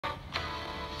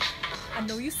I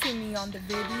know you see me on the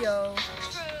video.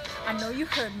 I know you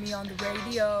heard me on the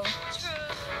radio.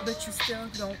 But you still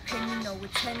don't pay me no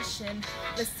attention,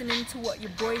 listening to what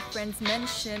your boyfriends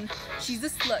mention. She's a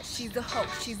slut, she's a hoe,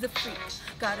 she's a freak.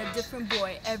 Got a different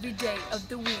boy every day of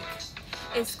the week.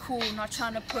 It's cool, not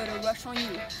trying to put a rush on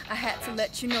you. I had to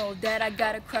let you know that I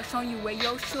got a crush on you. Hey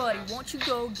yo shorty, won't you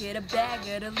go get a bag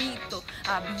of the lethal?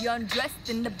 I'll be undressed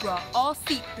in the bra, all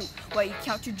see-through, while you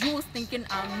count your jewels thinking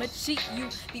I'ma cheat you.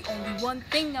 The only one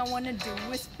thing I wanna do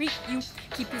is freak you.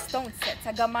 Keep your stone sets,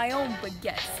 I got my own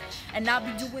baguettes, and I'll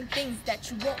be doing things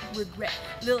that you won't regret.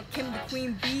 Lil Kim the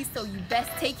queen bee, so you best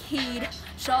take heed.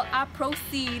 Shall I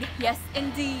proceed? Yes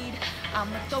indeed.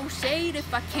 I'ma throw shade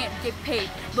if I can't get paid.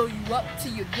 Blow you up to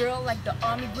your girl like the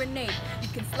army grenade. You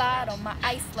can slide on my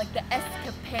ice like the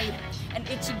escapade, and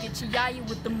itchy get your yaya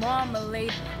with the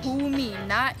marmalade. Who me,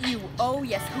 not you? Oh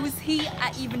yes, who's he?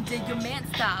 I even dig your man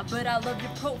style, but I love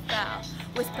your profile.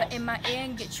 Whisper in my ear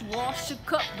and get you all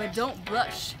shook up, but don't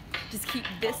blush. Just keep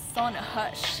this on a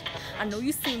hush. I know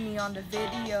you see me on the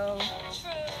video.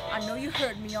 I know you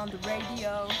heard me on the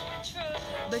radio.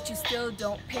 But you still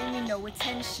don't pay me no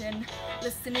attention,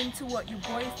 listening to what your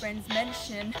boyfriends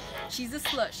mention. She's a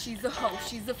slut, she's a hoe,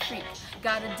 she's a freak.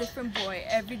 Got a different boy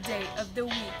every day of the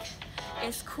week.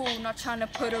 It's cool, not trying to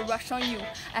put a rush on you.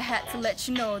 I had to let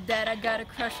you know that I got a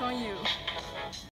crush on you.